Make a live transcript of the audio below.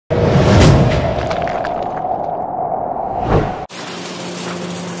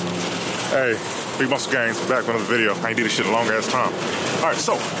Hey, Big Muscle Games back with another video. I ain't did this shit a long ass time. Alright,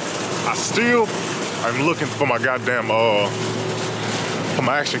 so I'm looking for my goddamn for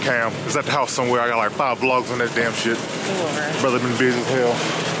my action cam. It's at the house somewhere. I got like 5 vlogs on that damn shit. Brother been busy as hell.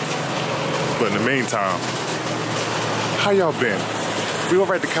 But in the meantime, how y'all been? We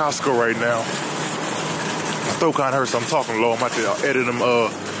over at the Costco right now. My throat kinda hurts, so I'm talking low. I'm about to edit them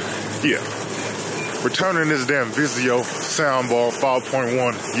yeah. Returning this damn Vizio soundbar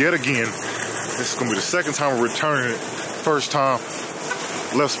 5.1 yet again. This is gonna be the second time we're returning it. First time,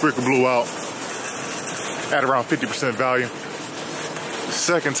 left speaker blew out at around 50% volume. The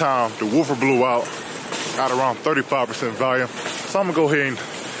second time, the woofer blew out at around 35% volume. So I'm gonna go ahead and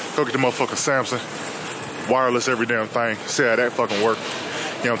go get the motherfucking Samsung wireless every damn thing. See how that fucking work.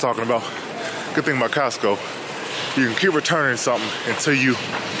 You know what I'm talking about? Good thing about Costco, you can keep returning something until you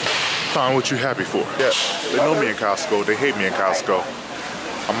find what you're happy for. Yeah, they know me in Costco. They hate me in Costco.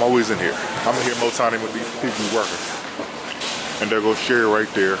 I'm always in here. I'm in here more time than with these people working. And there goes Sherry right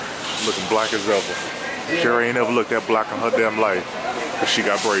there, looking black as ever. Yeah. Sherry ain't ever looked that black in her damn life, but she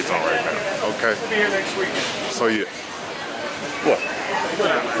got braids on right now. Okay. Be here next week. So yeah. What?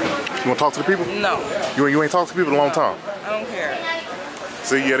 You want to talk to the people? No. You ain't talked to people in a long time. I don't care.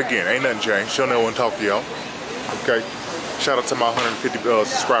 See, yet again, ain't nothing changed. She'll never want to talk to y'all. Okay. Shout out to my 150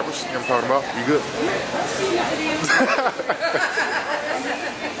 subscribers. You know what I'm talking about? You good?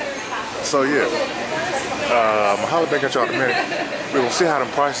 So yeah, I'm gonna holler back at y'all in a minute. We're gonna see how them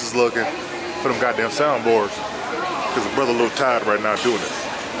prices looking for them goddamn soundboards. Cause the brother a little tired right now doing it.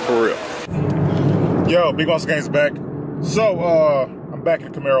 For real. Yo, Big Muscle Games back. So I'm back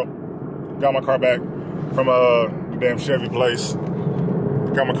in the Camaro. Got my car back from the damn Chevy place.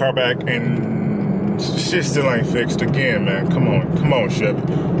 Got my car back and shit still ain't fixed again, man. Come on, Chevy.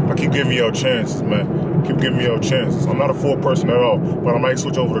 I keep giving you your chances, man. Keep giving me your chances. I'm not a Ford person at all, but I might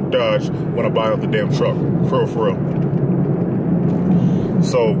switch over to Dodge when I buy out the damn truck. For real.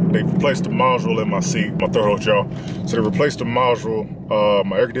 So they replaced the module in my seat. My third host, y'all. So they replaced the module,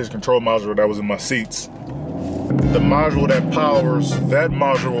 my air conditioning control module that was in my seats. The module that powers that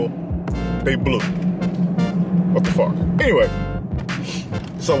module, they blew. What the fuck? Anyway.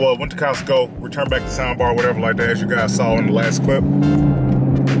 So went to Costco, returned back the soundbar, whatever like that, as you guys saw in the last clip.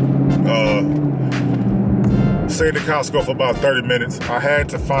 Stayed at Costco for about 30 minutes. I had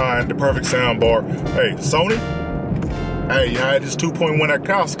to find the perfect soundbar. Hey, Sony? Hey, I had this 2.1 at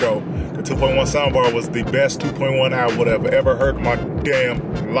Costco. The 2.1 soundbar was the best 2.1 I would have ever heard in my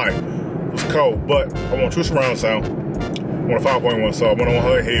damn life. It was cold, but I want true surround sound. I want a 5.1, so I went on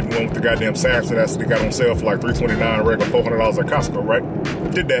ahead and went with the goddamn Samsung that they got on sale for like $329, regular $400 at Costco, right?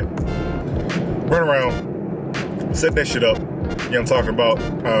 Did that. Run around, set that shit up. You know what I'm talking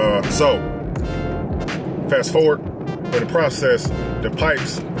about? So, fast forward, in the process, the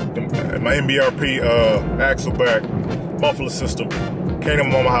pipes, my MBRP axle back, muffler system, came to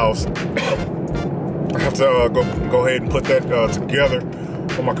my house. I have to go ahead and put that together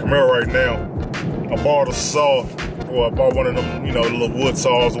on my Camaro right now. I bought a saw. Well, I bought one of them, you know, little wood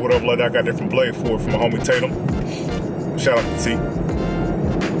saws or whatever like that. I got different blade for it from my homie Tatum. Shout out to T.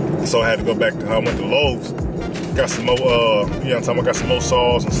 So I had to go back to, I went to Lowe's. Got some more, you know what I'm talking about, got some more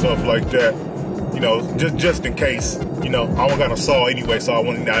saws and stuff like that. You know, just in case, you know, I don't got a saw anyway, so I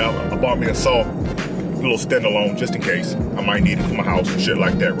bought me a saw, a little standalone, just in case. I might need it for my house and shit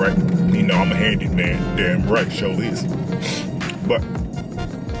like that, right? You know, I'm a handy man, damn right, show this. But,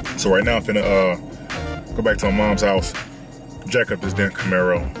 so right now I'm finna, go back to my mom's house, jack up this damn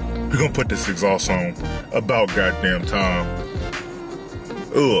Camaro. We're gonna put this exhaust on about goddamn time.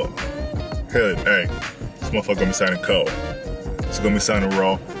 Ugh. Hell, hey, this motherfucker gonna be sounding cold. It's gonna be sounding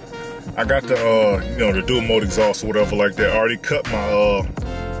raw. I got the, you know, the dual mode exhaust or whatever like that. I already cut my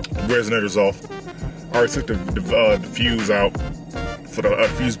resonators off. I already took the fuse out for the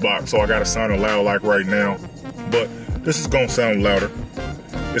fuse box, so I gotta sound loud like right now. But this is gonna sound louder.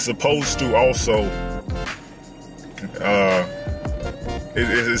 It's supposed to also,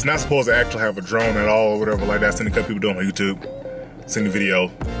 it's not supposed to actually have a drone at all or whatever like that. I've seen a couple people doing on YouTube. Seen the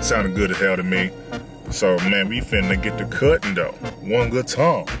video, sounded good as hell to me. So man, we finna get the cutting though. One good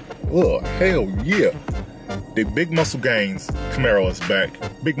time. Oh, hell yeah. The Big Muscle Gains Camaro is back.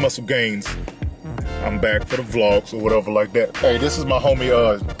 Big Muscle Gains, I'm back for the vlogs or whatever like that. Hey, this is my homie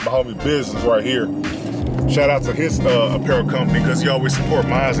business right here. Shout out to his apparel company, because he always support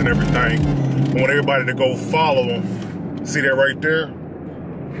mine and everything. I want everybody to go follow him. See that right there?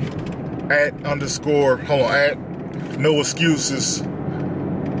 @ no excuses.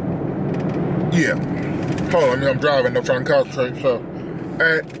 Yeah. Hold on, I'm driving, I'm trying to concentrate, so.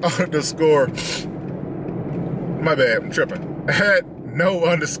 @ my bad, I'm tripping. @ no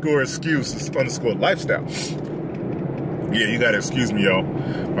underscore excuses underscore lifestyle. Yeah, you gotta excuse me, y'all.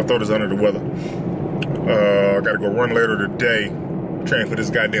 My throat is under the weather. I gotta go run later today. Train for this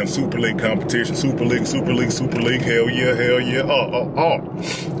goddamn Super League competition. Super League. Hell yeah. You know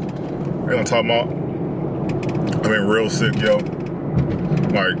what I'm talking about? I've been real sick, yo.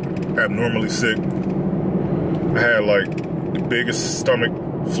 Like, abnormally sick. I had like the biggest stomach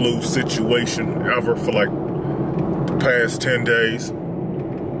flu situation ever for like the past 10 days.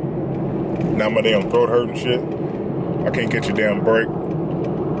 Now my damn throat hurting shit. I can't catch a damn break.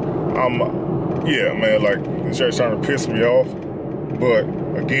 Yeah, man, like, it's just trying to piss me off. But,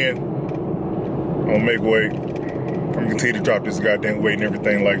 again, I'm gonna make weight. I'm gonna continue to drop this goddamn weight and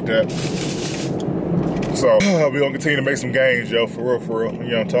everything like that. So, we're gonna continue to make some gains, yo, for real. You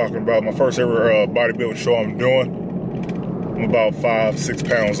know what I'm talking about. My first ever bodybuilding show I'm doing. I'm about 5-6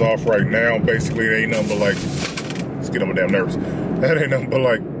 pounds off right now. Basically, it ain't nothing but like, let's get on my damn nerves. That ain't nothing but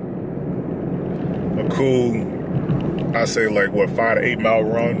like a cool, I say like what, 5 to 8 mile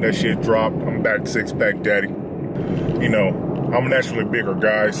run. That shit dropped. I'm back 6-pack daddy. You know, I'm a naturally bigger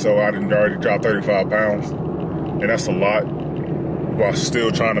guy, so I didn't already drop 35 pounds. And that's a lot. While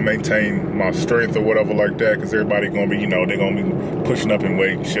still trying to maintain my strength or whatever like that, because everybody gonna be, you know, they're gonna be pushing up in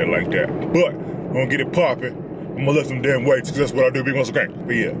weight and shit like that. But I'm gonna get it popping. I'm gonna lift some damn weights, because that's what I do, big muscle gang.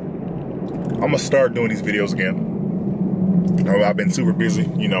 But yeah, I'm gonna start doing these videos again. You know, I've been super busy,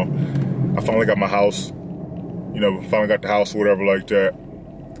 you know. I finally got my house. You know, finally got the house or whatever like that.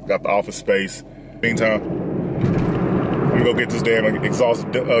 Got the office space. Meantime, I'm gonna go get this damn exhaust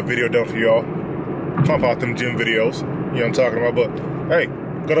video done for y'all. Pump out them gym videos. You know what I'm talking about? But hey,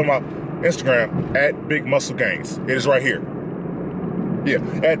 go to my Instagram at Big Muscle Gains. It is right here. Yeah,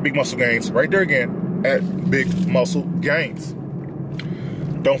 at Big Muscle Gains. Right there again, at Big Muscle Gains.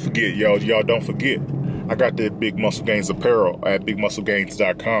 Don't forget, y'all don't forget. I got that Big Muscle Gains apparel at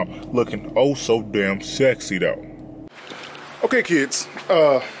bigmusclegains.com. Looking oh so damn sexy though. Okay, kids.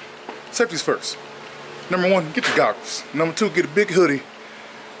 Safety's first. Number 1, get your goggles. Number 2, get a big hoodie.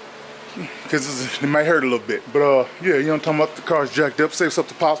 Because it might hurt a little bit. But, yeah, you know what I'm talking about? The car's jacked up. Say what's up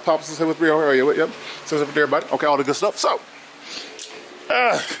to Pops. Pops, say what's up to everybody. Yep. Say what's up to everybody. Okay, all the good stuff. So,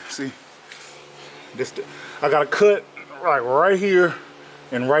 see. I got a cut like right here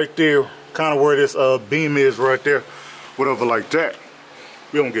and right there. Kind of where this beam is right there. Whatever like that.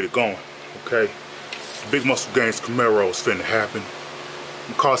 We don't get it going. Okay? Big Muscle Gains Camaro is finna happen.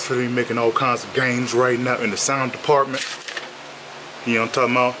 I'm constantly making all kinds of gains right now in the sound department. You know what I'm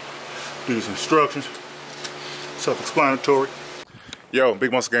talking about? These instructions, self-explanatory. Yo,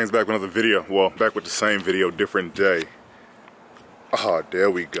 Big Muscle Gains back with another video. Well, back with the same video, different day. Oh,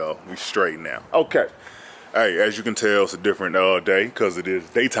 there we go. We straight now. Okay. Hey, as you can tell, it's a different day because it is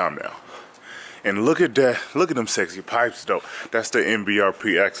daytime now. And look at that. Look at them sexy pipes, though. That's the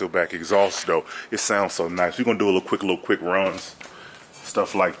MBRP Axleback exhaust, though. It sounds so nice. We're going to do a little quick runs.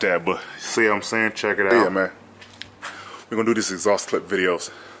 Stuff like that. But see what I'm saying? Check it out. Yeah, man. We're going to do these exhaust clip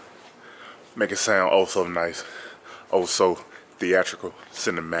videos. Make it sound oh so nice, oh so theatrical,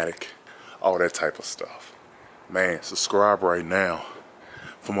 cinematic, all that type of stuff. Man, subscribe right now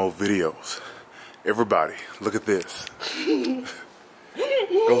for more videos. Everybody, look at this. Go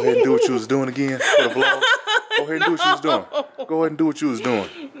ahead and do what you was doing again for the vlog. Go ahead and do what you was doing. Go ahead and do what you was doing.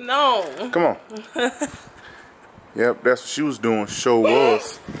 No. Come on. Yep, that's what she was doing. Sure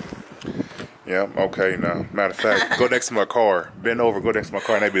was. Yep, okay, now. Matter of fact, go next to my car. Bend over, go next to my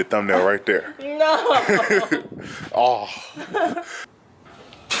car, and that'd be the thumbnail right there. No. Oh.